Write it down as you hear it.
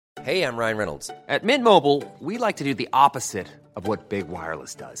Hey, I'm Ryan Reynolds. At Mint Mobile, we like to do the opposite of what Big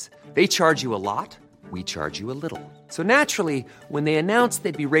Wireless does. They charge you a lot, we charge you a little. So naturally, when they announced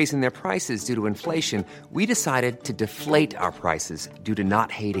they'd be raising their prices due to inflation, we decided to deflate our prices due to not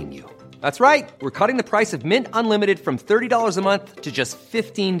hating you. That's right. We're cutting the price of Mint Unlimited from $30 a month to just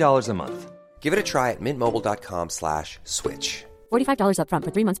 $15 a month. Give it a try at mintmobile.com/switch. $45 up front for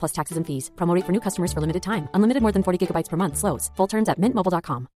 3 months plus taxes and fees. Promo rate for new customers for limited time. Unlimited more than 40 gigabytes per month. Slows full terms at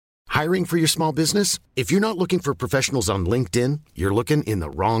mintmobile.com. Hiring for your small business? If you're not looking for professionals on LinkedIn, you're looking in the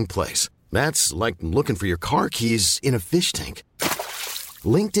wrong place. That's like looking for your car keys in a fish tank.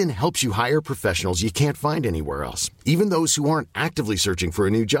 LinkedIn helps you hire professionals you can't find anywhere else, even those who aren't actively searching for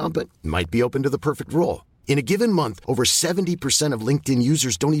a new job but might be open to the perfect role. In a given month, over 70% of LinkedIn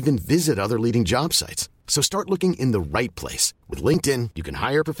users don't even visit other leading job sites. So start looking in the right place. With LinkedIn, you can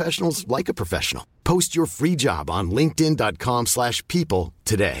hire professionals like a professional. Post your free job on linkedin.com/people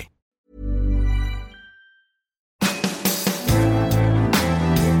today.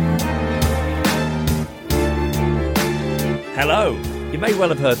 Hello. You may well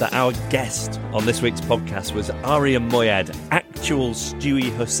have heard that our guest on this week's podcast was Arian Moayed, actual Stewy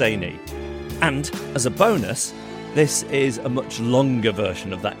Hosseini. And as a bonus, this is a much longer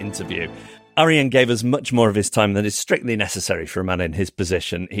version of that interview. Arian gave us much more of his time than is strictly necessary for a man in his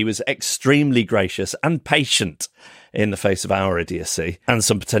position. He was extremely gracious and patient in the face of our idiocy and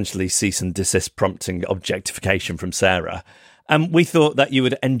some potentially cease and desist prompting objectification from Sarah. And we thought that you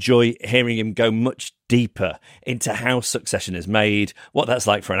would enjoy hearing him go much deeper into how Succession is made, what that's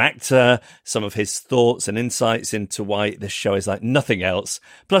like for an actor, some of his thoughts and insights into why this show is like nothing else.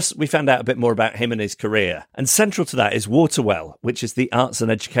 Plus, we found out a bit more about him and his career. And central to that is Waterwell, which is the arts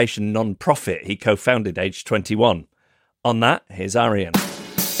and education non-profit he co-founded aged 21. On that, here's Arian.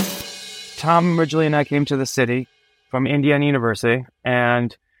 Tom Ridgely and I came to the city from Indiana University,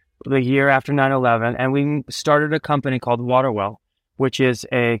 and the year after 9/11, and we started a company called Waterwell, which is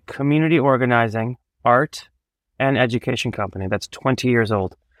a community organizing, art, and education company that's 20 years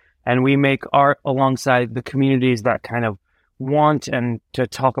old. And we make art alongside the communities that kind of want and to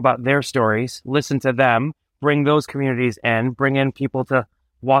talk about their stories, listen to them, bring those communities in, bring in people to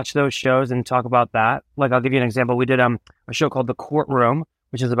watch those shows and talk about that. Like, I'll give you an example. We did a show called The Courtroom,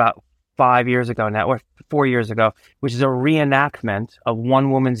 which is about 5 years ago now, or 4 years ago, which is a reenactment of one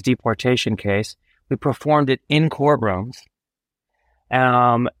woman's deportation case. We performed it in courtrooms.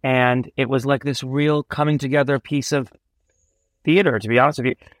 And it was like this real coming together piece of theater, to be honest with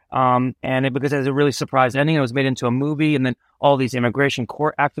you. Because it has a really surprise ending. It was made into a movie, and then all these immigration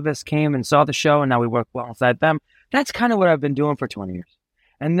court activists came and saw the show, and now we work alongside them. That's kind of what I've been doing for 20 years.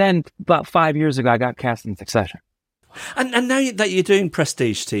 And then about 5 years ago, I got cast in Succession. And now that you're doing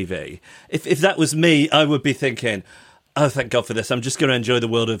prestige TV, if that was me, I would be thinking, oh, thank God for this. I'm just going to enjoy the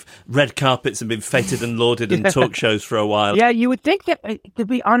world of red carpets and being feted and lauded in talk shows for a while. Yeah, you would think that, to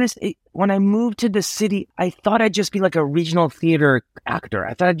be honest, when I moved to the city, I thought I'd just be like a regional theater actor.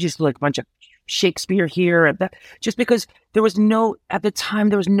 I thought I'd just be like a bunch of Shakespeare here and that, just because at the time,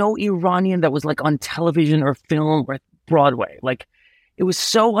 there was no Iranian that was like on television or film or Broadway. Like, it was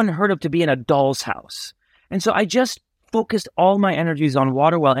so unheard of to be in a doll's house. And so I just focused all my energies on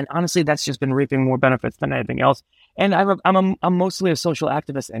Waterwell, and honestly, that's just been reaping more benefits than anything else. And I'm mostly a social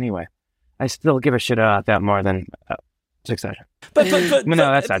activist anyway. I still give a shit about that more than Succession. But no,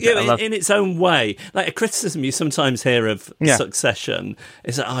 that's not in its own way. Like, a criticism you sometimes hear of Succession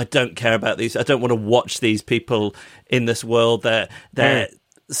is that, I don't care about these. I don't want to watch these people in this world. They're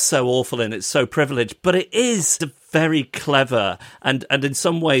so awful and it's so privileged. But it is very clever and in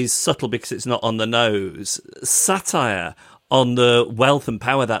some ways subtle, because it's not on the nose, satire on the wealth and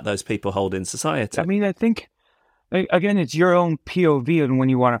power that those people hold in society. I mean, I think, again, it's your own POV and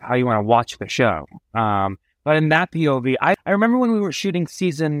how you want to watch the show. But in that POV, I remember when we were shooting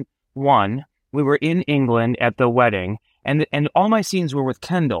season 1, we were in England at the wedding, and all my scenes were with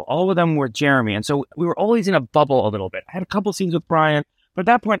Kendall. All of them were Jeremy. And so we were always in a bubble a little bit. I had a couple scenes with Brian, but at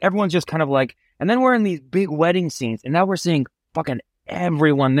that point, everyone's just kind of like, and then we're in these big wedding scenes, and now we're seeing fucking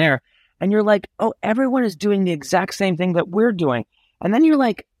everyone there. And you're like, oh, everyone is doing the exact same thing that we're doing. And then you're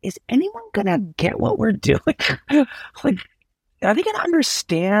like, is anyone going to get what we're doing? Like, are they going to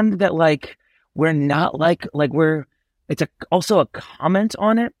understand that, like, we're not it's also a comment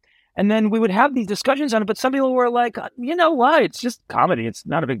on it? And then we would have these discussions on it, but some people were like, you know what? It's just comedy. It's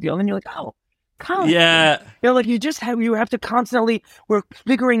not a big deal. And then you're like, oh, comedy. Yeah. You know, like you have to constantly, we're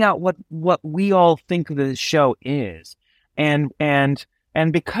figuring out what we all think the show is. And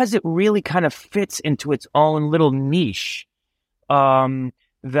because it really kind of fits into its own little niche,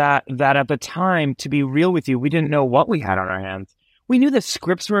 that at the time, to be real with you, we didn't know what we had on our hands. we knew the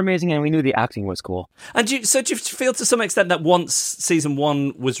scripts were amazing and we knew the acting was cool. And do you feel to some extent that once season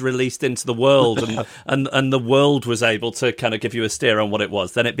 1 was released into the world and the world was able to kind of give you a steer on what it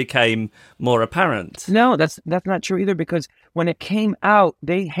was, then it became more apparent? No, that's not true either, because when it came out,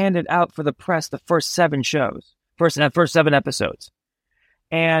 they handed out for the press the first 7 first 7 episodes.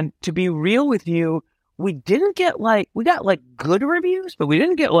 And to be real with you, we got good reviews, but we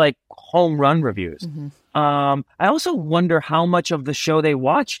didn't get like home run reviews. Mm-hmm. I also wonder how much of the show they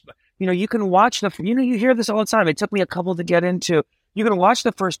watched. You can watch you hear this all the time. It took me a couple to get into. You can watch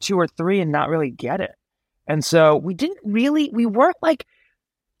the first 2 or 3 and not really get it. And so we weren't like,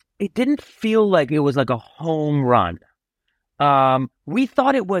 it didn't feel like it was like a home run. We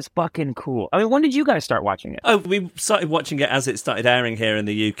thought it was fucking cool. I mean, when did you guys start watching it? Oh, we started watching it as it started airing here in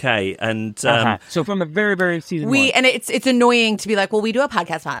the UK, and so from the very, very season 1. And it's annoying to be like, well, we do a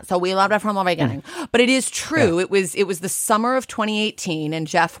podcast on it, so we loved it from the beginning. But it is true. Yeah. It was the summer of 2018, and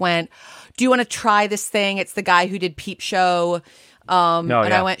Jeff went, "Do you want to try this thing?" It's the guy who did Peep Show.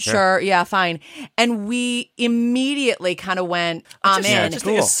 I went, sure, yeah, fine. And we immediately kind of went, I'm in. I just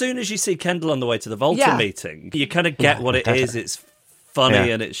think as soon as you see Kendall on the way to the Volta meeting, you kind of get what it is. It's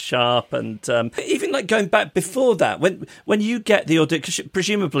funny and it's sharp. And even like going back before that, when you get the audition,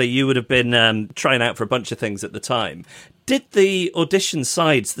 presumably you would have been trying out for a bunch of things at the time. Did the audition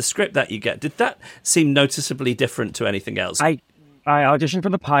sides, the script that you get, did that seem noticeably different to anything else? I auditioned for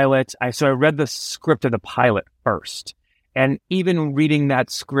the pilot. So I read the script of the pilot first. And even reading that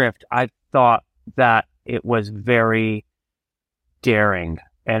script, I thought that it was very daring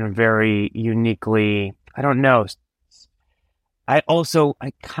and very uniquely, I don't know. I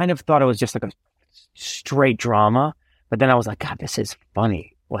kind of thought it was just like a straight drama, but then I was like, God, this is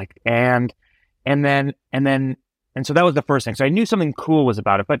funny. Like, and so that was the first thing. So I knew something cool was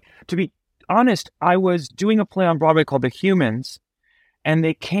about it. But to be honest, I was doing a play on Broadway called The Humans, and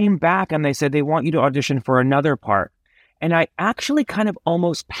they came back and they said, they want you to audition for another part. And I actually kind of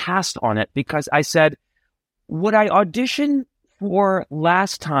almost passed on it because I said, would I audition for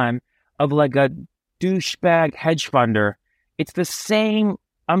last time of like a douchebag hedge funder? It's the same.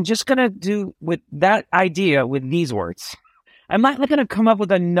 I'm just going to do with that idea with these words. I'm not going to come up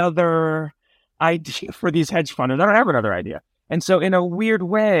with another idea for these hedge funders. I don't have another idea. And so in a weird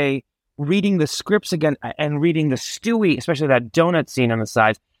way, reading the scripts again and reading the Stewy, especially that donut scene on the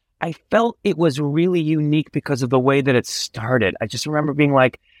sides, I felt it was really unique because of the way that it started. I just remember being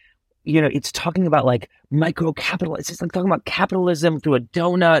like, it's talking about like micro-capital. It's just like talking about capitalism through a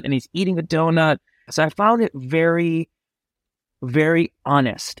donut, and he's eating a donut. So I found it very, very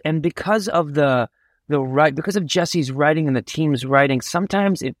honest. And because of because of Jesse's writing and the team's writing,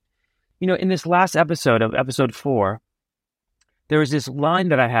 sometimes it, in this last episode of episode 4, there was this line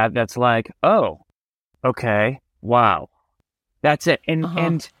that I had that's like, oh, okay, wow, that's it.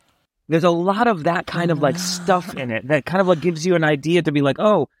 And there's a lot of that kind of like stuff in it that kind of like gives you an idea to be like,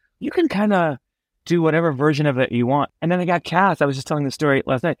 oh, you can kind of do whatever version of it you want. And then I got cast. I was just telling the story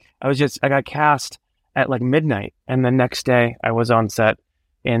last night. I got cast at like midnight, and the next day I was on set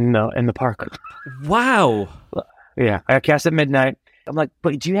in the park. Wow. Yeah, I got cast at midnight. I'm like,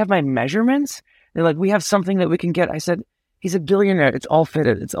 but do you have my measurements? They're like, we have something that we can get. I said, he's a billionaire. It's all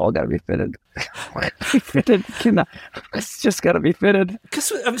fitted. It's all got to be fitted. Fitted. It's just got to be fitted.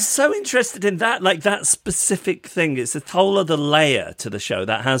 Because I'm so interested in that, like that specific thing. It's a whole other layer to the show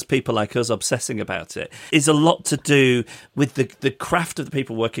that has people like us obsessing about it. Is a lot to do with the craft of the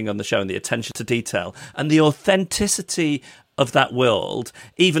people working on the show and the attention to detail and the authenticity of that world,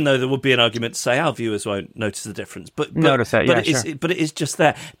 even though there would be an argument to say our viewers won't notice the difference. But notice that, but it is just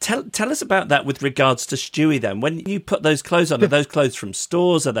there. Tell us about that with regards to Stewy then. When you put those clothes on, are those clothes from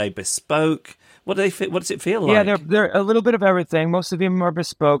stores? Are they bespoke? What do they fit? What does it feel like? Yeah, they're a little bit of everything. Most of them are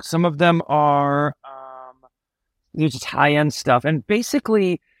bespoke. Some of them are just high-end stuff. And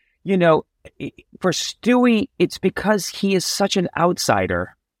basically, for Stewy, it's because he is such an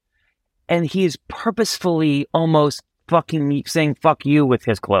outsider, and he is purposefully almost fucking saying fuck you with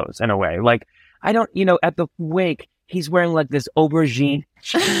his clothes in a way. Like, I don't, at the wake, he's wearing like this aubergine.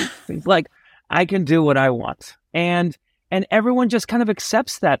 He's like, I can do what I want. And everyone just kind of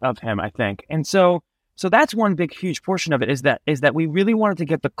accepts that of him, I think. And so that's one big, huge portion of it is that we really wanted to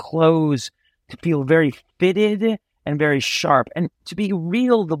get the clothes to feel very fitted and very sharp. And to be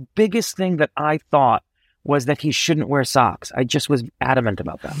real, the biggest thing that I thought was that he shouldn't wear socks. I just was adamant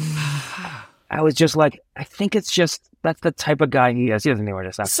about that. I was just like, I think it's just, that's the type of guy he is. He doesn't know where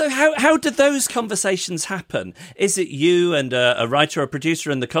to stop. So how did those conversations happen? Is it you and a writer or a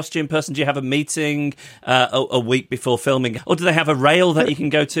producer and the costume person? Do you have a meeting a week before filming? Or do they have a rail that you can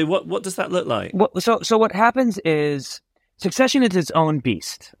go to? What does that look like? So what happens is, Succession is its own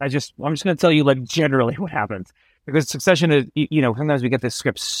beast. I'm just going to tell you like generally what happens, because Succession is, sometimes we get this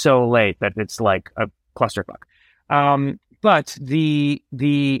script so late that it's like a clusterfuck. But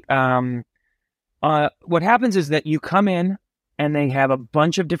what happens is that you come in and they have a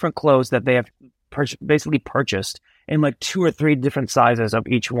bunch of different clothes that they have basically purchased in like 2 or 3 different sizes of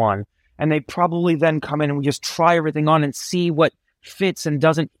each one. And they probably then come in and we just try everything on and see what fits and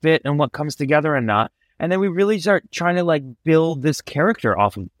doesn't fit and what comes together and not. And then we really start trying to like build this character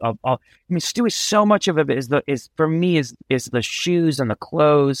off of I mean, Stewy, so much of it is for me is the shoes and the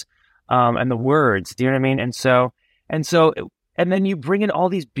clothes, and the words. Do you know what I mean? And then you bring in all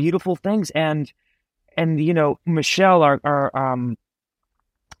these beautiful things, and Michelle,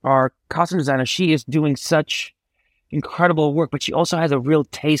 our costume designer, she is doing such incredible work, but she also has a real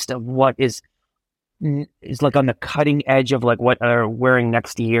taste of what is like on the cutting edge of like what they're wearing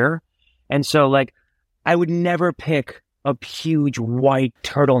next year. And so like, I would never pick a huge white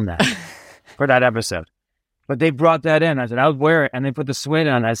turtleneck for that episode. But they brought that in. I said, I would wear it. And they put the suede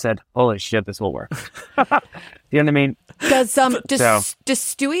on. I said, holy shit, this will work. You know what I mean? Does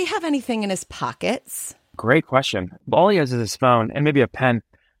Stewy have anything in his pockets? Great question. All he has is his phone and maybe a pen.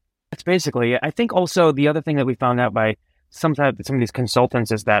 That's basically it. I think also the other thing that we found out by some of these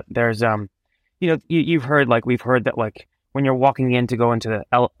consultants is that there's, we've heard that like when you're walking in to go into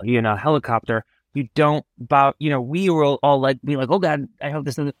the helicopter, you don't bow, we were all like, oh God, I hope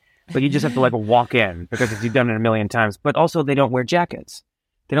this doesn't, but you just have to like walk in because you've done it a million times. But also they don't wear jackets.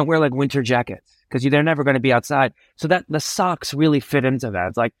 They don't wear like winter jackets because they're never going to be outside. So that the socks really fit into that.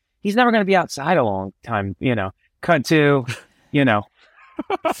 It's like, he's never going to be outside a long time, cut to,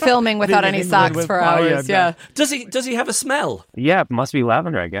 filming without any socks for hours. Yeah. Does he have a smell? Yeah, it must be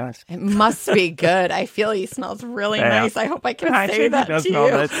lavender, I guess. It must be good. I feel he smells really nice. I hope I can say that to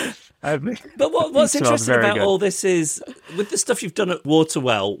you. But what's interesting about all this is, with the stuff you've done at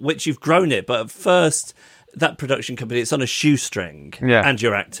Waterwell, which you've grown it, but at first that production company, it's on a shoestring, and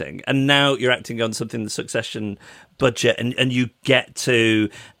you're acting, and now you're acting on something the Succession budget, and you get to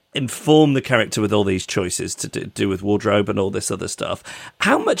inform the character with all these choices to do with wardrobe and all this other stuff.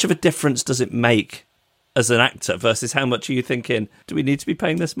 How much of a difference does it make as an actor versus how much are you thinking, do we need to be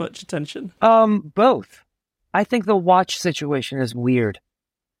paying this much attention? Both. I think the watch situation is weird.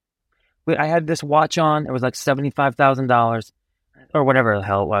 I had this watch on. It was like $75,000 or whatever the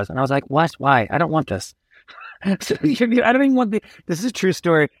hell it was. And I was like, what? Why? I don't want this. I don't even want this is a true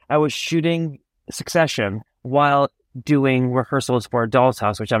story. I was shooting Succession while doing rehearsals for Doll's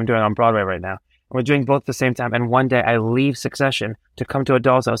House, which I'm doing on Broadway right now. And we're doing both at the same time. And one day I leave Succession to come to a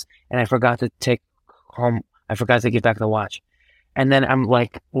Doll's House, and I forgot to take give back the watch. And then I'm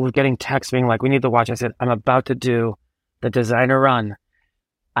like, we're getting texts being like, we need the watch. I said, I'm about to do the designer run.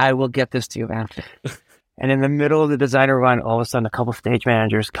 I will get this to you after. And in the middle of the designer run, all of a sudden, a couple of stage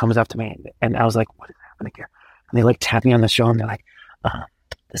managers comes up to me, and I was like, what is happening here? And they like tap me on the shoulder, and they're like,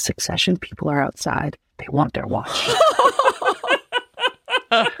 the Succession people are outside. They want their watch.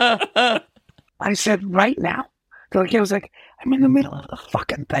 I said, right now. So I was like, I'm in the middle of the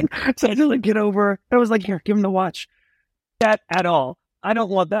fucking thing. So I just like get over. I was like, here, give him the watch. That at all. I don't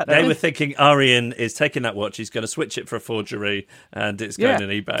want that. They were thinking Arian is taking that watch. He's going to switch it for a forgery, and it's going on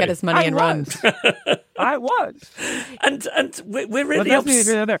eBay. Get his money and run. I was. And we're really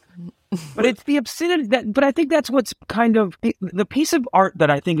upset. But it's the obscenity but I think that's what's kind of the piece of art that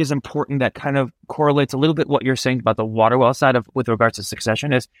I think is important that kind of correlates a little bit what you're saying about the Waterwell side of with regards to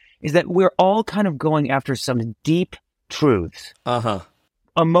Succession is that we're all kind of going after some deep truths.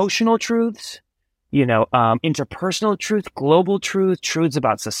 Emotional truths, interpersonal truth, global truths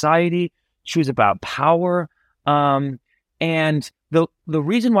about society, truths about power. And the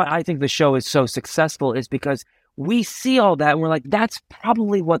reason why I think the show is so successful is because we see all that and we're like, that's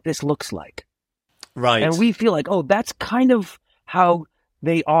probably what this looks like. Right. And we feel like, oh, that's kind of how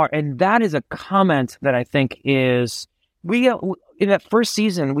they are. And that is a comment that I think is, in that first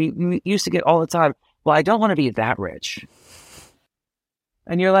season, we used to get all the time, well, I don't want to be that rich.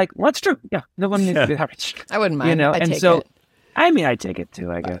 And you're like, well, that's true. Yeah, no one needs to be that rich. I wouldn't mind. I take it too,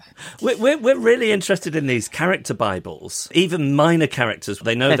 I guess. We're really interested in these character Bibles, even minor characters.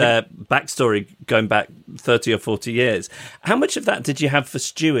 They know their backstory going back 30 or 40 years. How much of that did you have for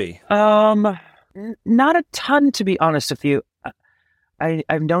Stewy? Not a ton, to be honest with you.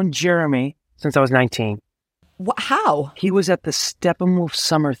 I've known Jeremy since I was 19. How? He was at the Steppenwolf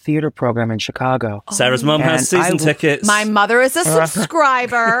Summer Theater Program in Chicago. Sarah's mom has season tickets. My mother is a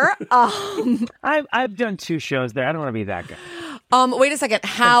subscriber. I've done 2 shows there. I don't want to be that guy. Wait a second.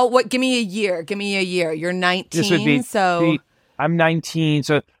 Give me a year. You're 19, I'm 19.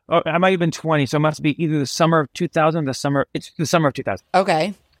 So Oh, I might have been 20, so it must be either the summer of 2000, it's the summer of 2000.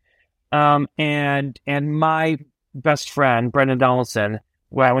 Okay. And my best friend, Brendan Donaldson,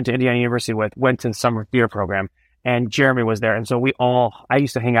 who I went to Indiana University with, went to the summer theater program, and Jeremy was there. And so I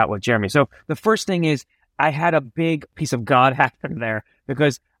used to hang out with Jeremy. So the first thing is I had a big piece of God happen there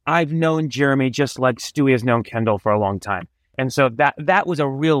because I've known Jeremy just like Stewy has known Kendall for a long time. And so that was a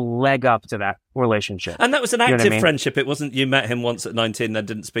real leg up to that relationship. And that was an active friendship. It wasn't you met him once at 19, then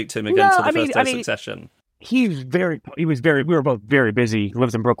didn't speak to him again until the first day of Succession. We were both very busy. He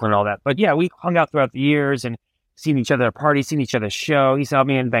lives in Brooklyn and all that. But yeah, we hung out throughout the years and seen each other at parties, seen each other's show. He saw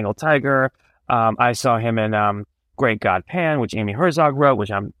me in Bengal Tiger. I saw him in Great God Pan, which Amy Herzog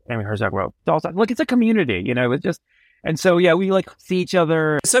wrote, Amy Herzog wrote. Look, it's a community, you know, it's just, and so, yeah, we like see each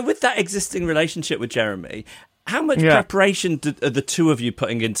other. So with that existing relationship with Jeremy, how much preparation are the two of you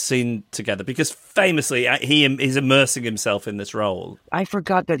putting into scene together? Because famously, he's immersing himself in this role. I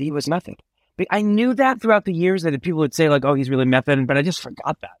forgot that he was method. I knew that throughout the years that people would say like, oh, he's really method, but I just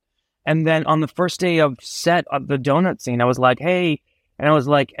forgot that. And then on the first day of set of the donut scene, I was like, hey, and I was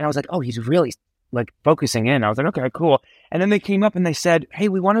like, oh, he's really like focusing in. I was like, okay, cool. And then they came up and they said, hey,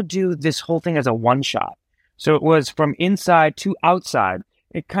 we want to do this whole thing as a one shot. So it was from inside to outside.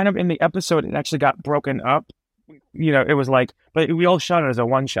 It kind of in the episode, it actually got broken up. You know, it was like, but we all shot it as a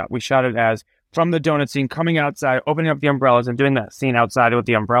one shot. We shot it as from the donut scene, coming outside, opening up the umbrellas and doing that scene outside with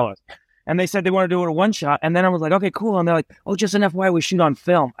the umbrellas. And they said they want to do it a one shot. And then I was like, okay, cool. And they're like, oh, just an FYI, we shoot on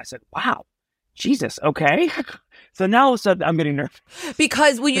film. I said, wow, Jesus, okay. So now all of a sudden I'm getting nervous.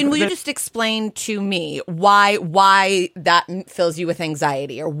 Because will you just explain to me why that fills you with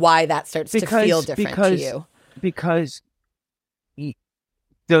anxiety or why that starts to feel different to you? Because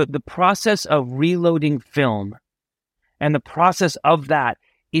the process of reloading film and the process of that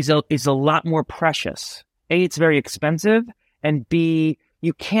is a lot more precious. A, it's very expensive, and B,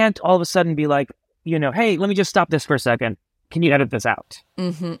 you can't all of a sudden be like, you know, hey, let me just stop this for a second. Can you edit this out?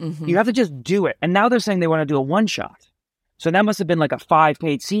 Mm-hmm, mm-hmm. You have to just do it. And now they're saying they want to do a one shot. So that must have been like a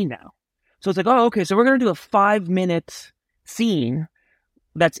 5-page scene now. So it's like, oh, okay, so we're going to do a 5-minute scene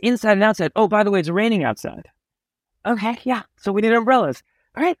that's inside and outside. Oh, by the way, it's raining outside. Okay, yeah. So we need umbrellas.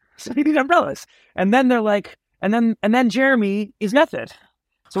 All right, so we need umbrellas. And then they're like, and then Jeremy is method.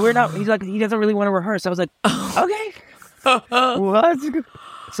 So we're not, he's like, he doesn't really want to rehearse. I was like, okay. What?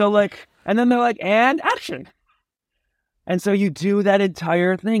 So like, and then they're like, and action. And so you do that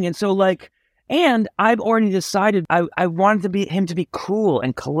entire thing. And so like, and I've already decided I wanted him to be cool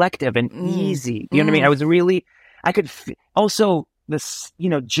and collective and easy. You know what I mean? I was really, also this, you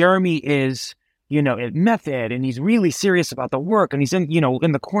know, Jeremy is, you know, method, and he's really serious about the work, and he's in, you know,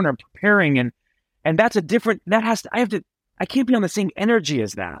 in the corner preparing, and that's a different, I can't be on the same energy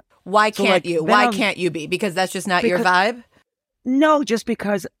as that. Why can't you? Why can't you be? Because that's just not your vibe? No, just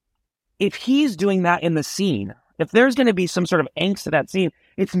because if he's doing that in the scene, if there's going to be some sort of angst to that scene,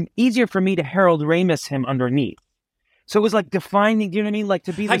 it's easier for me to Harold Ramis him underneath. So it was like defining, do you know what I mean? Like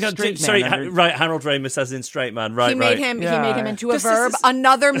to be the straight man. Right, Harold Ramis as in straight man, right, He made him into a verb.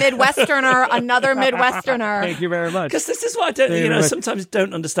 Another Midwesterner, another Midwesterner. Thank you very much. Because this is what I sometimes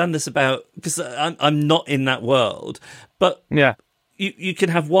don't understand this about, because I'm not in that world. But yeah. You can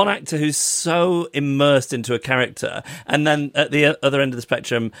have one actor who's so immersed into a character, and then at the other end of the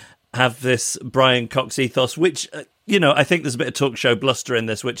spectrum have this Brian Cox ethos, which, I think there's a bit of talk show bluster in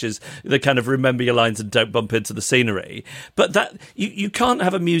this, which is the kind of remember your lines and don't bump into the scenery. But that you can't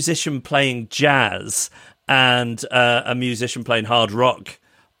have a musician playing jazz and a musician playing hard rock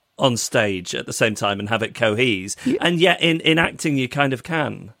on stage at the same time and have it cohese. And yet in acting, you kind of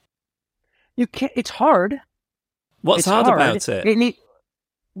can. You can't. It's hard. What's hard about it?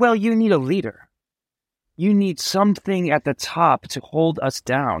 You need a leader. You need something at the top to hold us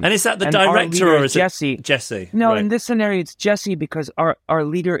down. And is that the director or is Jesse? Jesse. No, right. In this scenario, it's Jesse, because our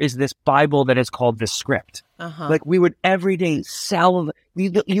leader is this Bible that is called the script. Uh-huh. Like we would every day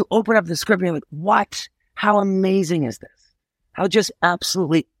you open up the script and you're like, what? How amazing is this? How just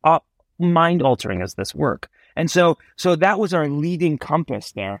absolutely mind-altering is this work? And so that was our leading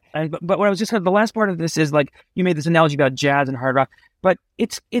compass there. And but what I was just saying, the last part of this is like, you made this analogy about jazz and hard rock, but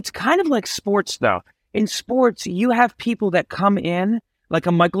it's kind of like sports though. In sports, you have people that come in like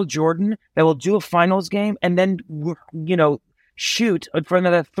a Michael Jordan that will do a finals game and then, shoot for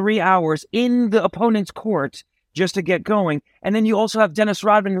another 3 hours in the opponent's court just to get going. And then you also have Dennis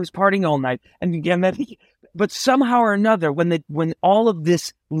Rodman who's partying all night. And again, but somehow or another, when all of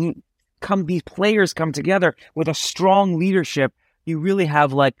this these players come together with a strong leadership, you really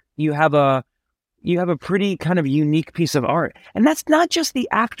have you have a pretty kind of unique piece of art. And that's not just the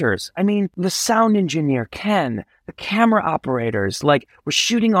actors. I mean, the sound engineer, Ken, the camera operators, like we're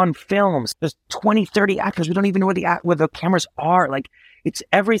shooting on films. There's 20, 30 actors. We don't even know where the cameras are. Like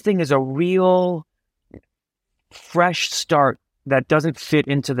everything is a real fresh start that doesn't fit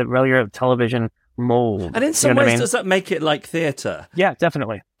into the regular television mold. And in some ways, does that make it like theatre? Yeah,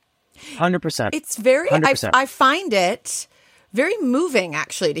 definitely. 100%. It's very, 100%. I find it very moving,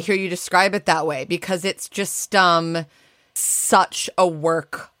 actually, to hear you describe it that way, because it's just such a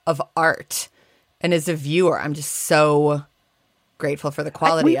work of art. And as a viewer, I'm just so grateful for the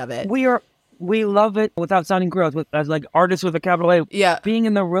quality of it. We love it without sounding gross, as like artists with a capital A. Yeah. Being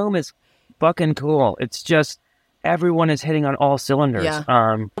in the room is fucking cool. It's just everyone is hitting on all cylinders.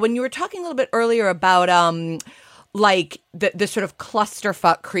 Yeah. When you were talking a little bit earlier about like the sort of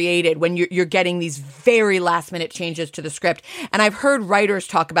clusterfuck created when you're getting these very last minute changes to the script, and I've heard writers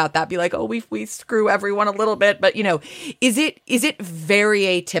talk about that, be like, oh, we screw everyone a little bit, but is it very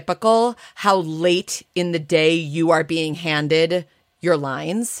atypical how late in the day you are being handed your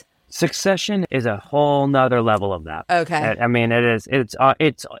lines? Succession is a whole nother level of that. Okay. I mean, it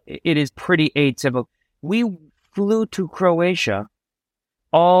is pretty atypical. We flew to Croatia,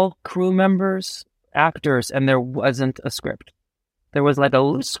 all crew members, actors, and there wasn't a script. There was like a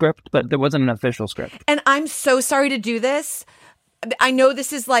loose script, but there wasn't an official script. And I'm so sorry to do this. I know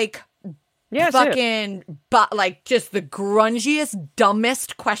this is like fucking, but like just the grungiest,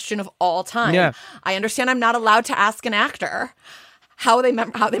 dumbest question of all time. Yeah. I understand I'm not allowed to ask an actor how they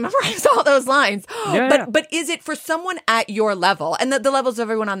memorize all those lines. But is it for someone at your level and the levels of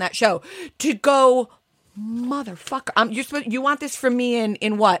everyone on that show to go, motherfucker, you want this from me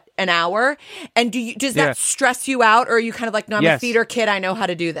in what, an hour? And does that stress you out, or are you kind of like, no, I'm a theater kid, I know how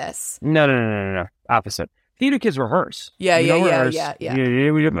to do this? No. Opposite. Theater kids rehearse. Yeah.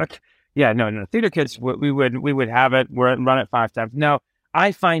 Theater kids, we would have it, run it 5 times. No,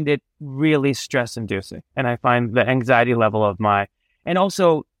 I find it really stress inducing, and I find the anxiety level of and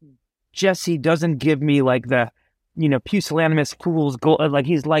also Jesse doesn't give me like the, pusillanimous fools goal. Like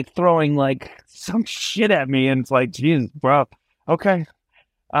he's like throwing like some shit at me, and it's like, geez, bro, okay.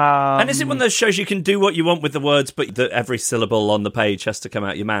 And is it one of those shows you can do what you want with the words, but every syllable on the page has to come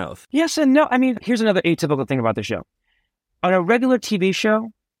out your mouth? Yes and no. I mean, here's another atypical thing about the show. On a regular TV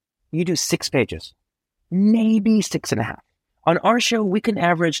show, you do 6 pages, maybe 6.5. On our show, we can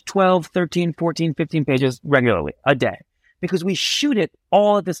average 12, 13, 14, 15 pages regularly a day, because we shoot it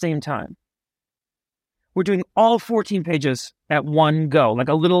all at the same time. We're doing all 14 pages at one go, like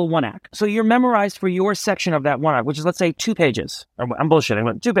a little one act. So you're memorized for your section of that one act, which is, let's say, 2 pages. I'm bullshitting,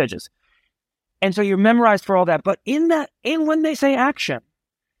 but 2 pages. And so you're memorized for all that. But when they say action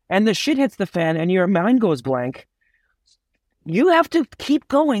and the shit hits the fan and your mind goes blank, you have to keep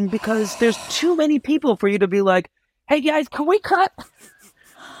going, because there's too many people for you to be like, hey guys, can we cut?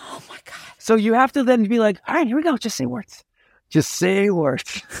 Oh my God. So you have to then be like, all right, here we go. Just say words.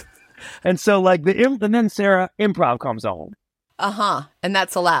 And so like and then Sarah, improv comes on. And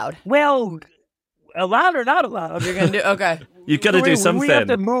that's allowed. Well, allowed or not allowed? You're going to do, okay. You've got to do something. We have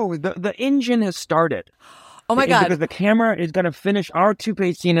to move. The engine has started. Oh my God. Because the camera is going to finish our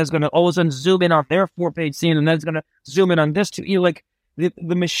 2-page scene, is going to all of a sudden zoom in on their 4-page scene, and then it's going to zoom in on this too. Like the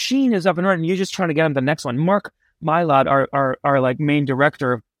machine is up and running. You're just trying to get on the next one. Mark Mylod, our like main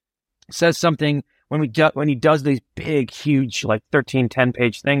director, says something when he does these big, huge, like 13,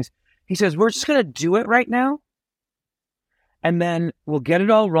 10-page things. He says, we're just going to do it right now, and then we'll get it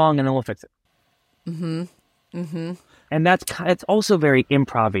all wrong, and then we'll fix it. And it's also very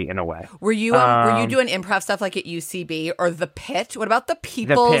improv-y in a way. Were you doing improv stuff like at UCB or the Pit? What about the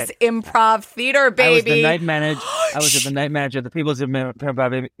People's Improv Theater, baby? I was the night manager of the People's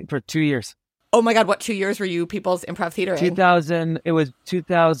Improv for 2 years. Oh my God, what 2 years were you People's Improv Theater in? It was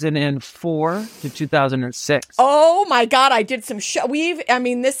 2004 to 2006. Oh my God, I did some show.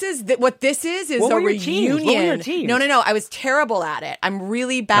 This is what this is a reunion. What were your teams? No, I was terrible at it. I'm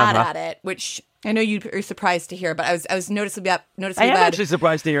really bad at it, which I know you're surprised to hear, but I was noticeably bad. I am actually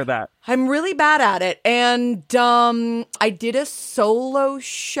surprised to hear that. I'm really bad at it, and I did a solo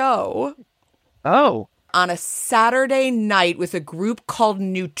show. Oh. On a Saturday night with a group called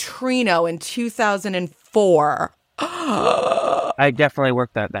Neutrino in 2004. I definitely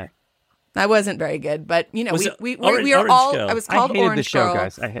worked that day. I wasn't very good, but we are Orange all. Girl? I was called I hated Orange the show, Girl.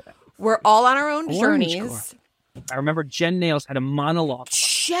 guys. We're all on our own Orange journeys. Girl. I remember Jen Nails had a monologue.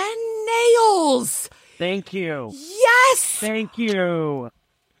 Jen Nails. Thank you. Yes. Thank you.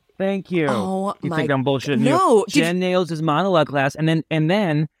 Oh, you think I'm bullshitting you? No. Jen Nails' monologue class, and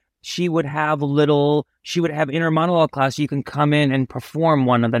then she would have inner monologue class. You can come in and perform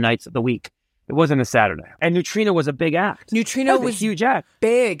one of the nights of the week. It wasn't a Saturday. And Neutrino was a big act. Neutrino was a huge act.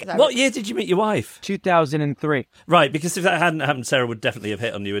 big. What year did you meet your wife? 2003. Right, because if that hadn't happened, Sarah would definitely have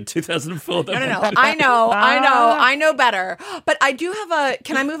hit on you in 2004. No. I know better. But I do have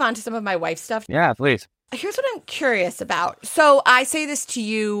can I move on to some of my wife's stuff? Yeah, please. Here's what I'm curious about. So I say this to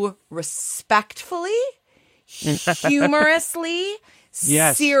you respectfully, humorously,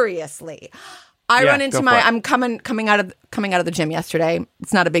 yes. seriously. Run into I'm coming out of the gym yesterday.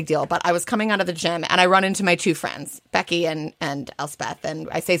 It's not a big deal, but I was coming out of the gym and I run into my two friends, Becky and Elspeth, and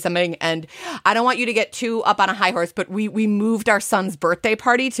I say something, and I don't want you to get too up on a high horse, but we moved our son's birthday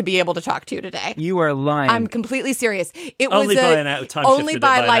party to be able to talk to you today. You are lying. I'm completely serious. It only was only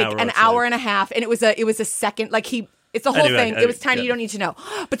by like an hour and a half, and it was a second, like it's the whole thing. It was tiny. Yeah. You don't need to know.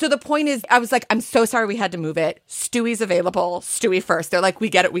 But so the point is, I was like, I'm so sorry we had to move it. Stewy's available. Stewy first. They're like, we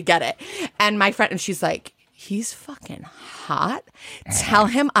get it. And my friend, and she's like, he's fucking hot. Tell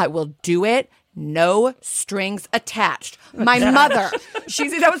him I will do it. No strings attached. My mother, that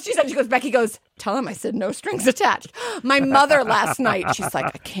what she said. She goes, Becky goes, tell him I said no strings attached. My mother last night, she's like,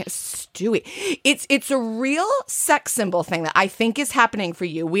 I can't, Stewy. It's a real sex symbol thing that I think is happening for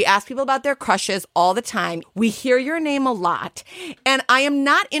you. We ask people about their crushes all the time. We hear your name a lot. And I am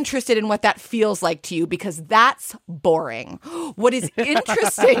not interested in what that feels like to you because that's boring. What is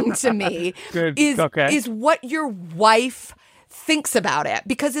interesting to me is what your wife thinks about it,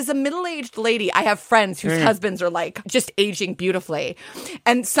 because as a middle-aged lady, I have friends whose husbands are like just aging beautifully,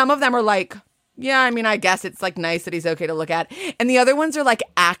 and some of them are like, yeah, I mean, I guess it's like nice that he's okay to look at, and the other ones are like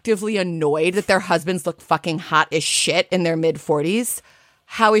actively annoyed that their husbands look fucking hot as shit in their mid-40s.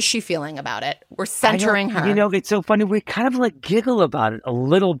 How is she feeling about it? We're centering her. You know, it's so funny. We kind of like giggle about it a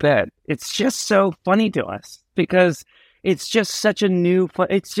little bit. It's just so funny to us because it's just such a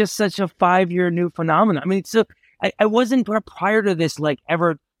it's just such a 5-year new phenomenon. I mean, I wasn't prior to this like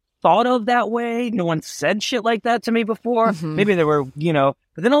ever thought of that way. No one said shit like that to me before. Mm-hmm. Maybe there were, but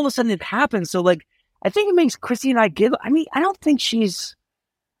then all of a sudden it happened. So like, I think it makes Chrissy and I giggle. I mean, I think she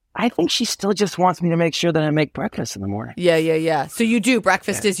still just wants me to make sure that I make breakfast in the morning. Yeah. So you do,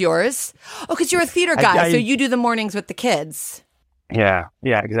 breakfast is yours? Oh, because you're a theater guy. So you do the mornings with the kids. Yeah,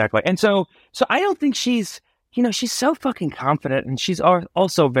 exactly. And so I don't think she's so fucking confident, and she's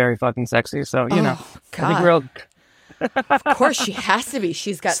also very fucking sexy. So, God. I think we're all... Of course, she has to be.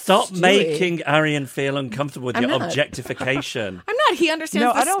 She's got Stop Stewy. Making Arian feel uncomfortable with your objectification. I'm not. He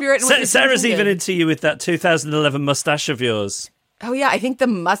understands the spirit. Sarah's even into you with that 2011 mustache of yours. Oh, yeah. I think the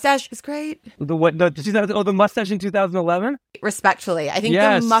mustache is great. The mustache in 2011? Respectfully. I think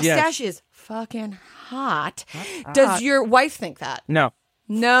the mustache is fucking hot. Does your wife think that?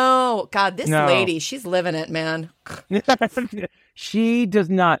 No. God, this lady, she's living it, man. She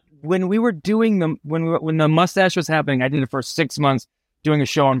does not. When we were doing when the mustache was happening, I did it for 6 months doing a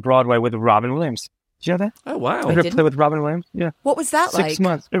show on Broadway with Robin Williams. Did you know that? Oh, wow. I did play with Robin Williams. Yeah. What was that like? 6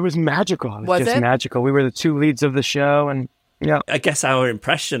 months. It was magical. It was just magical. We were the two leads of the show, and yeah. I guess our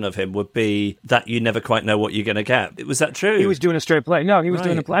impression of him would be that you never quite know what you're going to get. Was that true? He was doing a straight play. No, he was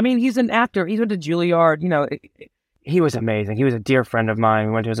doing a play. I mean, he's an actor. He went to Juilliard. He was amazing. He was a dear friend of mine.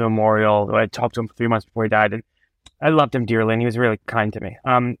 We went to his memorial. I talked to him for 3 months before he died, and I loved him dearly, and he was really kind to me.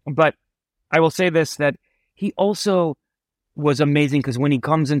 But I will say this, that he also was amazing because when he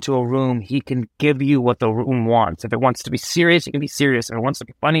comes into a room, he can give you what the room wants. If it wants to be serious, it can be serious. If it wants to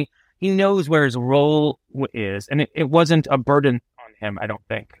be funny, he knows where his role is. And it wasn't a burden on him, I don't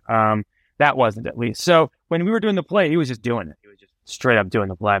think. That wasn't, at least. So when we were doing the play, he was just doing it. He was just straight up doing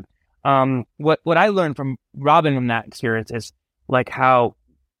the play. What I learned from Robin in that experience is like how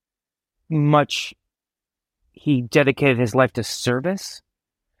much he dedicated his life to service.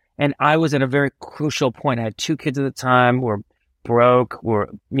 And I was at a very crucial point. I had 2 kids at the time. We're broke. We're,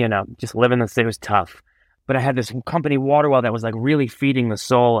 just living the city. It was tough. But I had this company, Waterwell, that was like really feeding the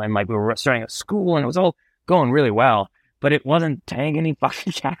soul. And like we were starting a school and it was all going really well. But it wasn't paying any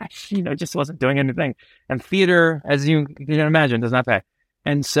fucking cash. It just wasn't doing anything. And theater, as you can imagine, does not pay.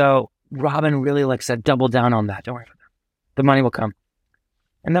 And so Robin really said, double down on that. Don't worry about that. The money will come.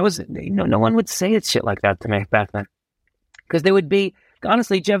 And that was, no one would say it shit like that to me back then. Because they would be...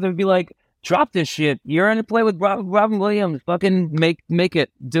 Honestly, Jeff, they'd be like, drop this shit. You're in a play with Robin Williams. Fucking make it.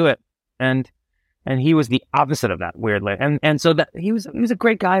 Do it. And he was the opposite of that, weirdly. And so that he was a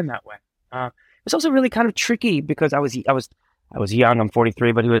great guy in that way. It was also really kind of tricky because I was young. I'm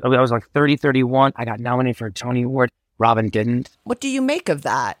 43, but I was like 30, 31. I got nominated for a Tony Award. Robin didn't. What do you make of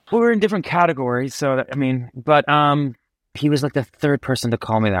that? We were in different categories. So, he was like the third person to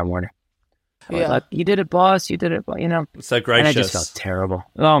call me that morning. I was like, you did it, boss. You did it, So gracious. And I just felt terrible.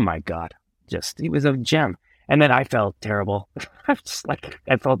 Oh, my God. He was a gem. And then I felt terrible. I was like,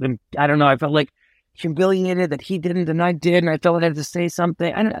 I felt like humiliated that he didn't and I did, and I felt I had to say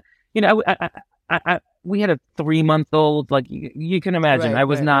something. We had a 3-month-old. Like you can imagine, I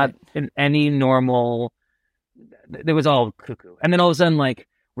was not in any normal. It was all cuckoo. And then all of a sudden, like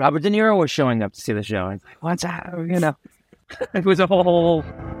Robert De Niro was showing up to see the show. And like, what's that? It was a whole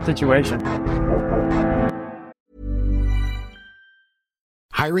situation.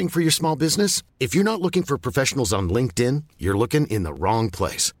 Hiring for your small business? If you're not looking for professionals on LinkedIn, you're looking in the wrong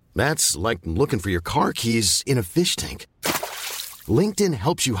place. That's like looking for your car keys in a fish tank. LinkedIn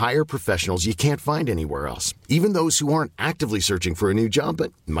helps you hire professionals you can't find anywhere else, even those who aren't actively searching for a new job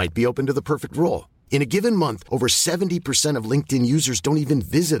but might be open to the perfect role. In a given month, over 70% of LinkedIn users don't even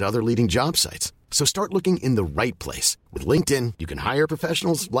visit other leading job sites. So start looking in the right place. With LinkedIn, you can hire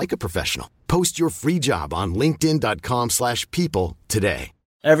professionals like a professional. Post your free job on linkedin.com/people today.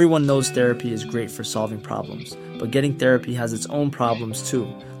 Everyone knows therapy is great for solving problems, but getting therapy has its own problems too,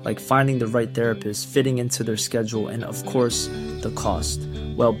 like finding the right therapist, fitting into their schedule, and of course, the cost.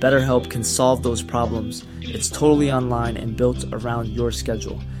 Well, BetterHelp can solve those problems. It's totally online and built around your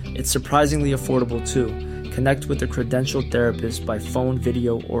schedule. It's surprisingly affordable too. Connect with a credentialed therapist by phone,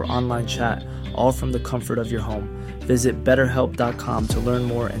 video, or online chat, all from the comfort of your home. Visit BetterHelp.com to learn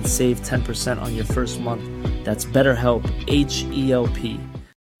more and save 10% on your first month. That's BetterHelp, H-E-L-P.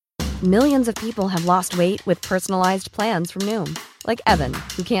 Millions of people have lost weight with personalized plans from Noom. Like Evan,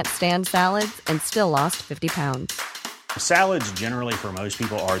 who can't stand salads and still lost 50 pounds. Salads generally for most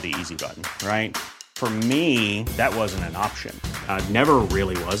people are the easy button, right? For me, that wasn't an option. I never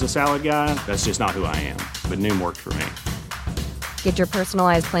really was a salad guy. That's just not who I am. But Noom worked for me. Get your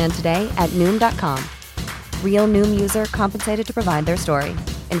personalized plan today at Noom.com. Real Noom user compensated to provide their story.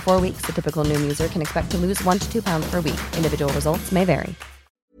 In 4 weeks, the typical Noom user can expect to lose 1 to 2 pounds per week. Individual results may vary.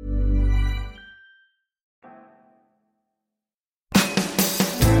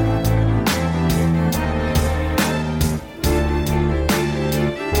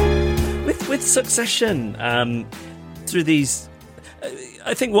 With Succession, through these,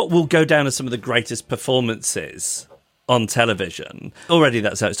 I think what will go down as some of the greatest performances on television. Already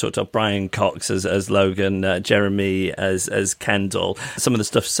that's how it's talked of. Brian Cox as Logan, Jeremy as Kendall, some of the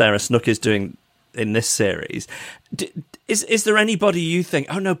stuff Sarah Snook is doing in this series. Is there anybody you think,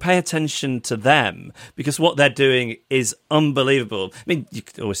 oh no, pay attention to them because what they're doing is unbelievable? I mean, you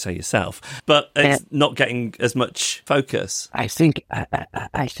could always say yourself, but it's not getting as much focus. I think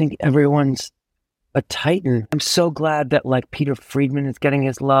everyone's a titan. I'm so glad that like Peter Friedman is getting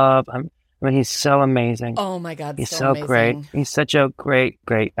his love. I mean, he's so amazing. Oh my God, he's so great. He's such a great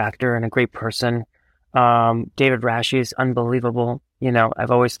actor and a great person. David Rasche is unbelievable.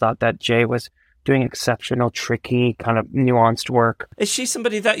 I've always thought that Jay was doing exceptional, tricky, kind of nuanced work. Is she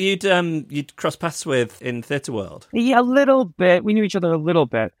somebody that you'd cross paths with in theatre world? Yeah, a little bit. We knew each other a little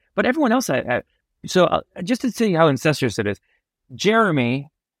bit, but everyone else. Just to see how incestuous it is, Jeremy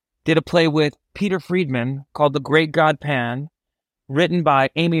did a play with Peter Friedman called The Great God Pan, written by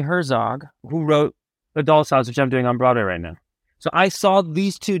Amy Herzog, who wrote The Doll's House, which I'm doing on Broadway right now. So I saw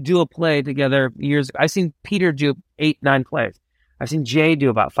these two do a play together years ago. I've seen Peter do 8-9 plays. I've seen Jay do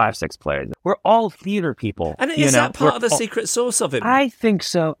about 5-6 plays. We're all theater people. And is that part of the secret sauce of it? I think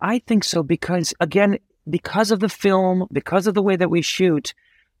so because, again, because of the film, because of the way that we shoot,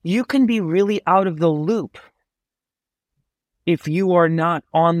 you can be really out of the loop if you are not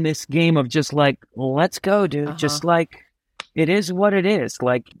on this game of just like, let's go, dude. Uh-huh. Just like, it is what it is.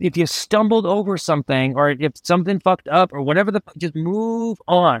 Like, if you stumbled over something or if something fucked up or whatever, just move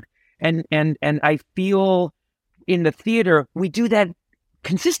on. And I feel in the theater, we do that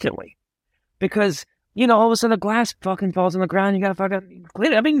consistently because, all of a sudden the glass fucking falls on the ground. You got to fucking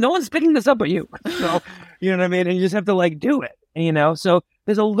clean it. I mean, no one's picking this up but you. So, you know what I mean? And you just have to like do it, So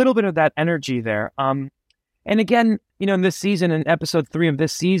there's a little bit of that energy there. And again, in this season, in episode 3 of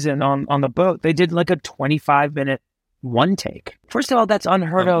this season on the boat, they did like a 25-minute one take. First of all, that's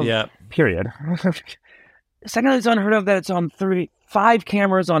unheard of, period. Secondly, it's unheard of that it's on 5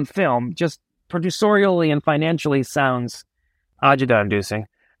 cameras on film, just producerially and financially sounds agita-inducing.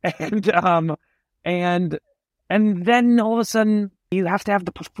 And then all of a sudden, you have to have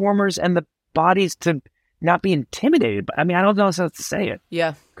the performers and the bodies to not be intimidated. But I mean, I don't know how to say it.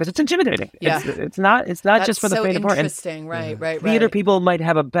 Yeah. Because it's intimidating. Yeah. It's not That's just for the faint of heart. Interesting. Right. Theater people might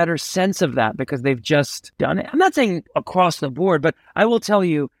have a better sense of that because they've just done it. I'm not saying across the board, but I will tell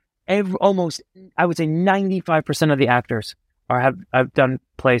you, I would say 95% of the actors have done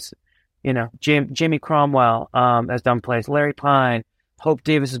plays. Jamie Cromwell has done plays. Larry Pine, Hope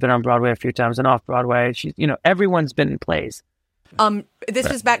Davis has been on Broadway a few times and off Broadway. She's, everyone's been in plays. This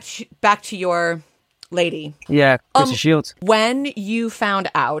is back to your lady. Yeah, Chrissy Shields. When you found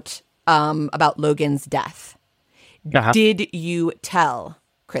out about Logan's death, did you tell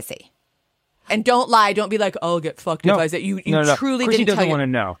Chrissy? And don't lie. Don't be like, "Oh, I'll get fucked if I say." You truly Chrissy didn't tell doesn't want to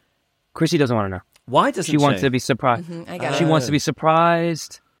know. Chrissy doesn't want to know. Why doesn't she? She wants to be surprised. I get She it. wants to be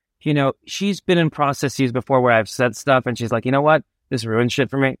surprised. You know, she's been in processes before where I've said stuff and she's like, you know what? This ruined shit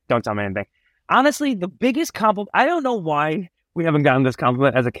for me. Don't tell me anything. Honestly, the biggest compliment, I don't know why we haven't gotten this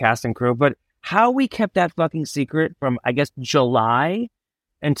compliment as a cast and crew, but how we kept that fucking secret from, I guess, July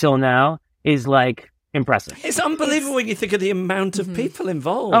until now is like impressive. It's unbelievable when you think of the amount of people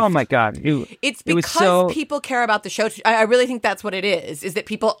involved. Oh my God. It's because people care about the show. I really think that's what it is that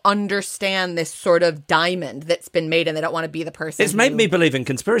people understand this sort of diamond that's been made and they don't want to be the person. It's made me believe in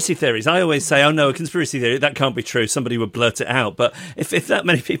conspiracy theories. I always say, oh no, a conspiracy theory, that can't be true. Somebody would blurt it out. But if that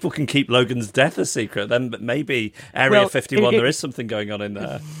many people can keep Logan's death a secret, then maybe Area 51, there is something going on in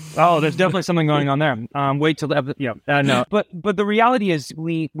there. Oh, there's definitely something going on there. Wait till, no. But the reality is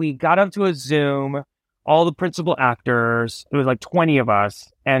we got onto a Zoom, all the principal actors, it was like 20 of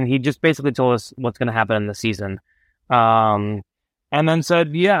us, and he just basically told us what's going to happen in the season. And then said,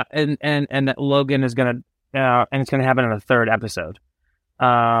 and that Logan is going to, and it's going to happen in the third episode.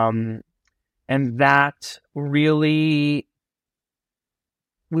 And that really,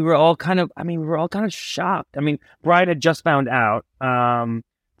 we were all kind of shocked. I mean, Brian had just found out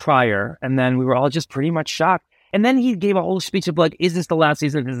prior, and then we were all just pretty much shocked. And then he gave a whole speech of like, is this the last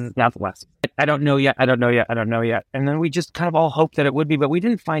season? Is this not the last season? I don't know yet. And then we just kind of all hoped that it would be, but we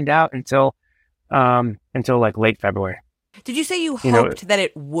didn't find out until like late February. Did you say you hoped that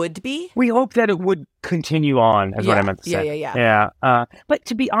it would be? We hoped that it would continue on, is what I meant to say. Yeah. But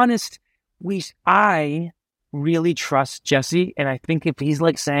to be honest, I really trust Jesse, and I think if he's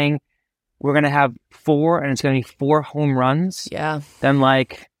like saying we're going to have 4 and it's going to be 4 home runs, then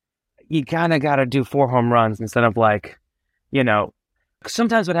like, you kind of got to do 4 home runs instead of like,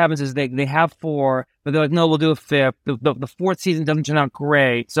 sometimes what happens is they have 4, but they're like, no, we'll do a 5th. The 4th season doesn't turn out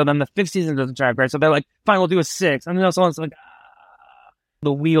great. So then the 5th season doesn't turn out great. So they're like, fine, we'll do a 6th. And then someone's like,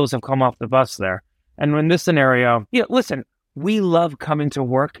 the wheels have come off the bus there. And in this scenario, listen, we love coming to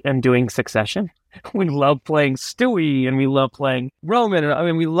work and doing Succession. We love playing Stewy and we love playing Roman. I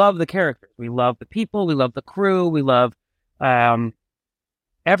mean, we love the characters. We love the people. We love the crew. We love,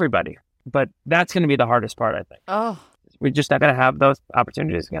 everybody, but that's going to be the hardest part, I think. We're just not going to have those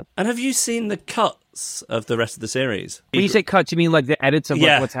opportunities again. And have you seen the cuts of the rest of the series? When you say cuts, you mean like the edits of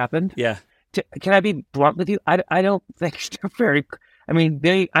what's happened? Yeah. Can I be blunt with you? I don't think they're very. I mean,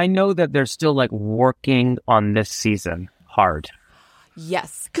 I know that they're still like working on this season hard.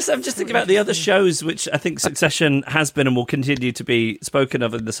 Yes. Because I'm just thinking about the other shows, which I think Succession has been and will continue to be spoken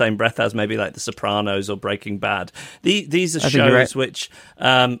of in the same breath as maybe like The Sopranos or Breaking Bad. These are shows which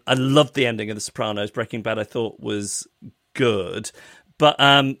I loved the ending of The Sopranos. Breaking Bad I thought was good. But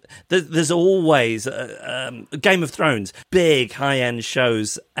there's always Game of Thrones, big high-end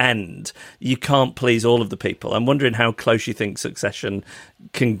shows end. You can't please all of the people. I'm wondering how close you think Succession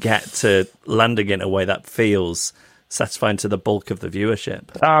can get to landing in a way that feels satisfying to the bulk of the viewership.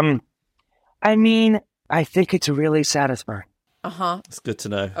 I mean, I think it's really satisfying. It's good to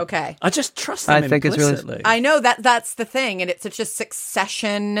know. Okay. I just trust them implicitly. It's really... I know that's the thing, and it's such a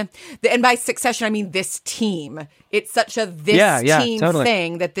Succession, and by Succession I mean this team. It's such a team totally.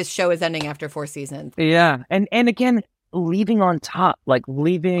 thing that this show is ending after 4 seasons. Yeah, and again, leaving on top, like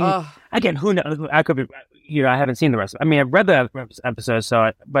leaving again. Who knows? I could be. I haven't seen the rest. I mean, I've read the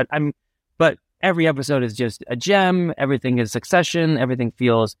episode, but every episode is just a gem. Everything is Succession. Everything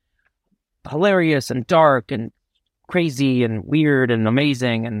feels hilarious and dark and crazy and weird and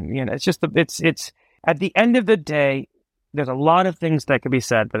amazing. And, it's just, it's at the end of the day, there's a lot of things that could be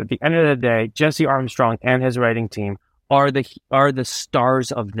said, but at the end of the day, Jesse Armstrong and his writing team are the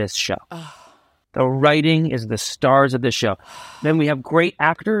stars of this show. The writing is the stars of this show. Then we have great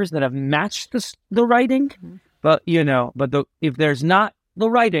actors that have matched the writing, but, if there's not the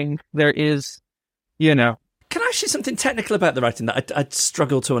writing, there is, Can I ask you something technical about the writing that I'd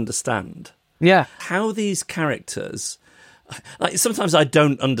struggle to understand? Yeah. How these characters... Like, sometimes I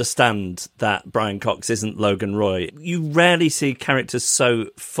don't understand that Brian Cox isn't Logan Roy. You rarely see characters so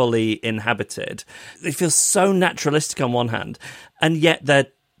fully inhabited. They feel so naturalistic on one hand, and yet their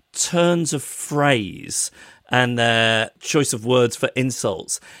turns of phrase and their choice of words for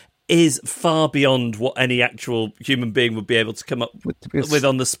insults is far beyond what any actual human being would be able to come up with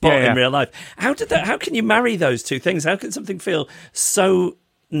on the spot in real life. How can you marry those two things? How can something feel so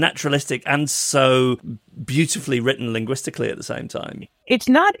naturalistic and so beautifully written linguistically at the same time? It's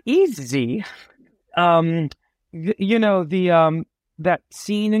not easy. That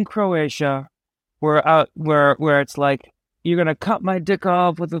scene in Croatia where it's like, you're going to cut my dick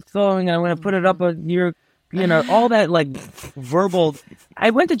off with a thong, and I'm going to put it up on your, all that like verbal.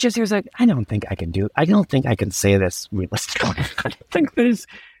 I went to Jesse, I was like, I don't think I can say this realistically. I don't think there's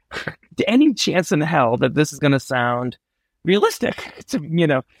any chance in hell that this is going to sound realistic,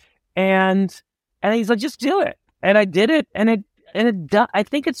 and he's like, just do it. And I did it, and I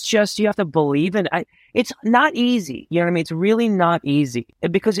think it's just, you have to believe in it. It's not easy. You know what I mean? It's really not easy,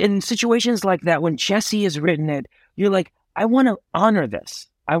 because in situations like that, when Jesse has written it, you're like, I want to honor this.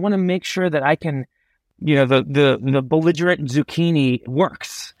 I want to make sure that I can, the belligerent zucchini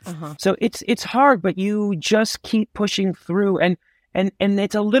works. Uh-huh. So it's hard, but you just keep pushing through, and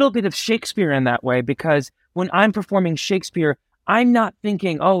it's a little bit of Shakespeare in that way, because when I'm performing Shakespeare, I'm not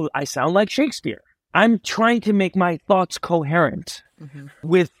thinking, oh, I sound like Shakespeare. I'm trying to make my thoughts coherent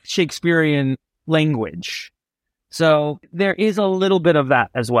with Shakespearean language. So there is a little bit of that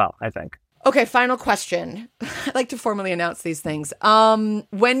as well, I think. Okay, final question. I like to formally announce these things.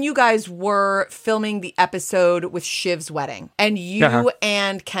 When you guys were filming the episode with Shiv's wedding, and you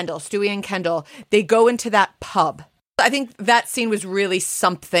and Kendall, Stewy and Kendall, they go into that pub. I think that scene was really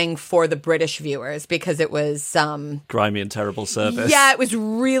something for the British viewers, because it was grimy and terrible service. Yeah, it was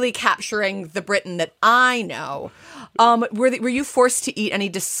really capturing the Britain that I know. Were you forced to eat any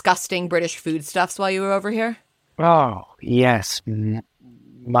disgusting British foodstuffs while you were over here? Oh, yes.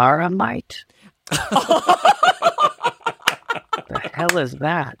 Marmite? The hell is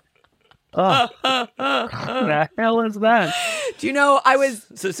that? Oh, the hell is that? Do you know,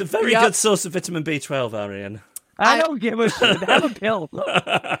 So it's a very good source of vitamin B12, Arian. I don't give a shit. Have a pill.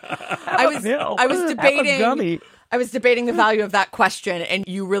 I was debating the value of that question, and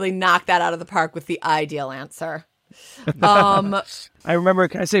you really knocked that out of the park with the ideal answer. I remember,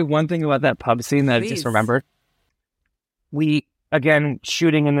 can I say one thing about that pub scene that Please. I just remembered? We, again,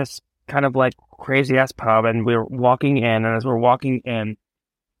 shooting in this kind of like crazy ass pub, and we were walking in, and as we're walking in,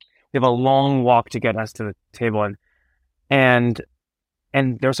 we have a long walk to get us to the table, and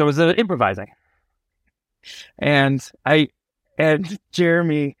there was improvising. And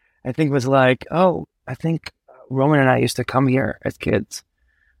Jeremy, I think, was like, oh, I think Roman and I used to come here as kids.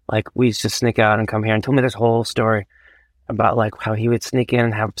 Like, we used to sneak out and come here, and told me this whole story about like how he would sneak in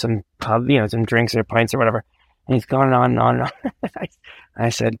and have some pub, some drinks or pints or whatever. And he's going on and on and on. I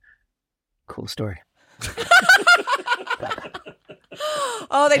said, cool story.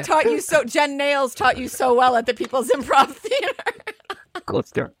 Oh, they taught you so. Jen Nails taught you so well at the People's Improv Theater. Cool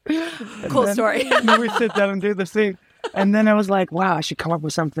story. Cool story. Then we sit down and do the scene. And then I was like, wow, I should come up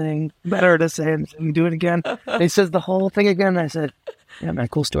with something better to say and do it again. And he says the whole thing again. And I said, yeah, man,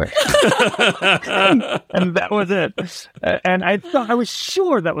 cool story. and that was it. And I was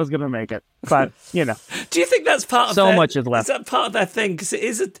sure that was going to make it. But, Do you think that's part of so much is left? Is that part of their thing? Because it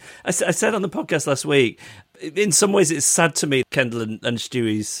is, I said on the podcast last week, in some ways it's sad to me, Kendall and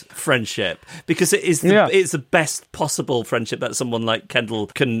Stewy's friendship, because it's the best possible friendship that someone like Kendall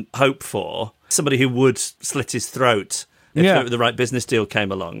can hope for. Somebody who would slit his throat if the right business deal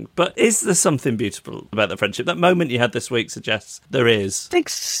came along. But is there something beautiful about the friendship? That moment you had this week suggests there is. I think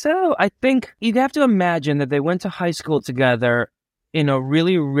so. I think you'd have to imagine that they went to high school together in a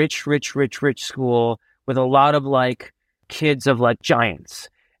really rich school with a lot of like kids of like giants,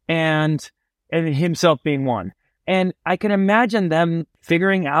 and himself being one. And I can imagine them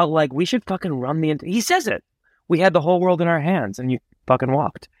figuring out like, we should fucking run he says it. We had the whole world in our hands and you fucking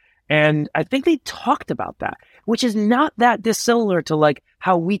walked. And I think they talked about that, which is not that dissimilar to like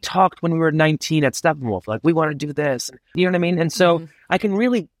how we talked when we were 19 at Steppenwolf. Like, we want to do this. You know what I mean? And so I can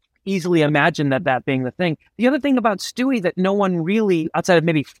really easily imagine that being the thing. The other thing about Stewy that no one really, outside of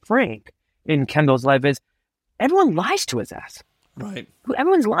maybe Frank in Kendall's life, is everyone lies to his ass. Right.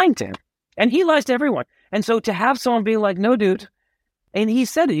 Everyone's lying to him. And he lies to everyone. And so to have someone be like, no, dude. And he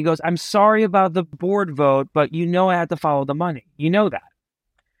said it. He goes, I'm sorry about the board vote, but I had to follow the money. You know that.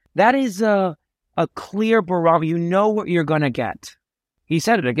 That is a clear barometer. You know what you're going to get. He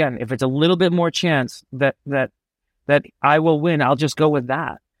said it again. If it's a little bit more chance that I will win, I'll just go with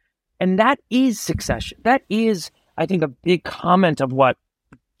that. And that is succession. That is, I think, a big comment of what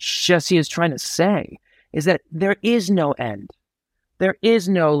Jesse is trying to say, is that there is no end. There is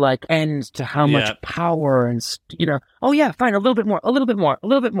no like end to how much power and, oh yeah, fine, a little bit more.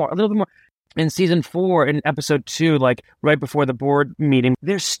 In season 4, in episode 2, like right before the board meeting,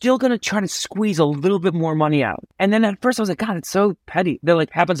 they're still going to try to squeeze a little bit more money out. And then at first I was like, God, it's so petty. They're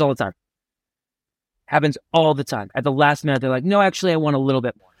like, happens all the time. Happens all the time. At the last minute, they're like, no, actually, I want a little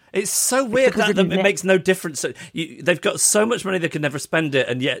bit more. It's so weird that it makes no difference. They've got so much money they can never spend it,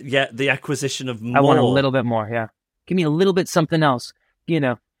 and yet the acquisition of more. I want a little bit more, yeah. Give me a little bit something else,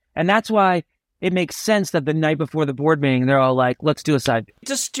 And that's why it makes sense that the night before the board meeting, they're all like, let's do a side.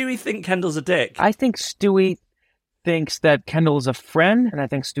 Does Stewy think Kendall's a dick? I think Stewy thinks that Kendall is a friend, and I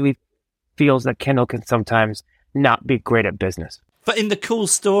think Stewy feels that Kendall can sometimes not be great at business. But in the cool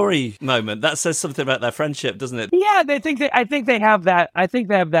story moment, that says something about their friendship, doesn't it? Yeah, I think they have that. I think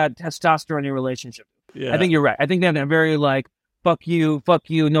they have that testosterone relationship. Yeah. I think you're right. I think they have that very like, fuck you,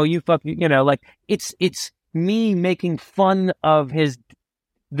 no, you fuck you. You know, like it's me making fun of his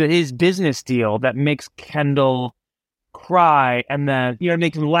business deal that makes Kendall cry, and then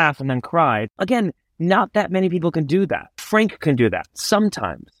make him laugh and then cry. Again, not that many people can do that. Frank can do that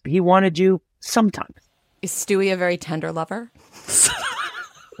sometimes. He wanted you sometimes. Is Stewy a very tender lover?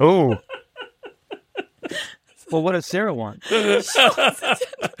 Oh. Well, what does Sarah want? She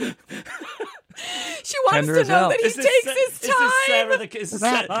wants Tender to as know hell. that he takes his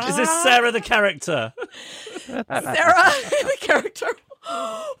time. Is this Sarah the character? Sarah, the character,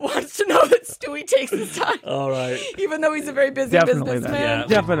 wants to know that Stewy takes his time. All right. Even though he's a very busy Definitely businessman. Yeah.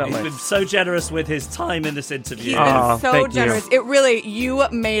 Definitely. He's been so generous with his time in this interview. He's been so thank generous. you. It really, you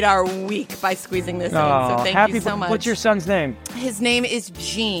made our week by squeezing this in. So thank you so much. What's your son's name? His name is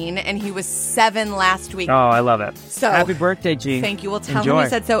Gene, and he was 7 last week. Oh, I love it. So happy birthday, Gene. Thank you. We'll tell Enjoy. him we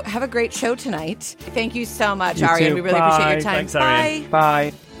said so. Have a great show tonight. Thank you so much, You Arian. too. We really Bye. appreciate your time. Thanks, Arian.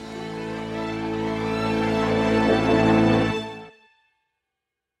 Bye.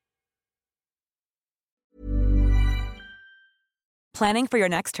 Planning for your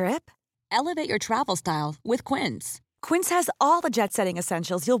next trip? Elevate your travel style with Quince. Quince has all the jet-setting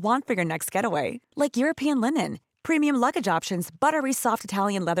essentials you'll want for your next getaway, like European linen, premium luggage options, buttery soft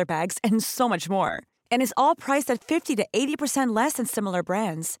Italian leather bags, and so much more. And is all priced at 50 to 80% less than similar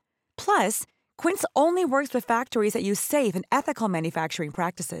brands. Plus, Quince only works with factories that use safe and ethical manufacturing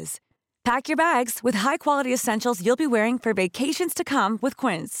practices. Pack your bags with high-quality essentials you'll be wearing for vacations to come with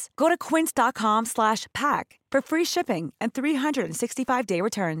Quince. Go to quince.com/pack for free shipping and 365-day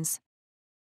returns.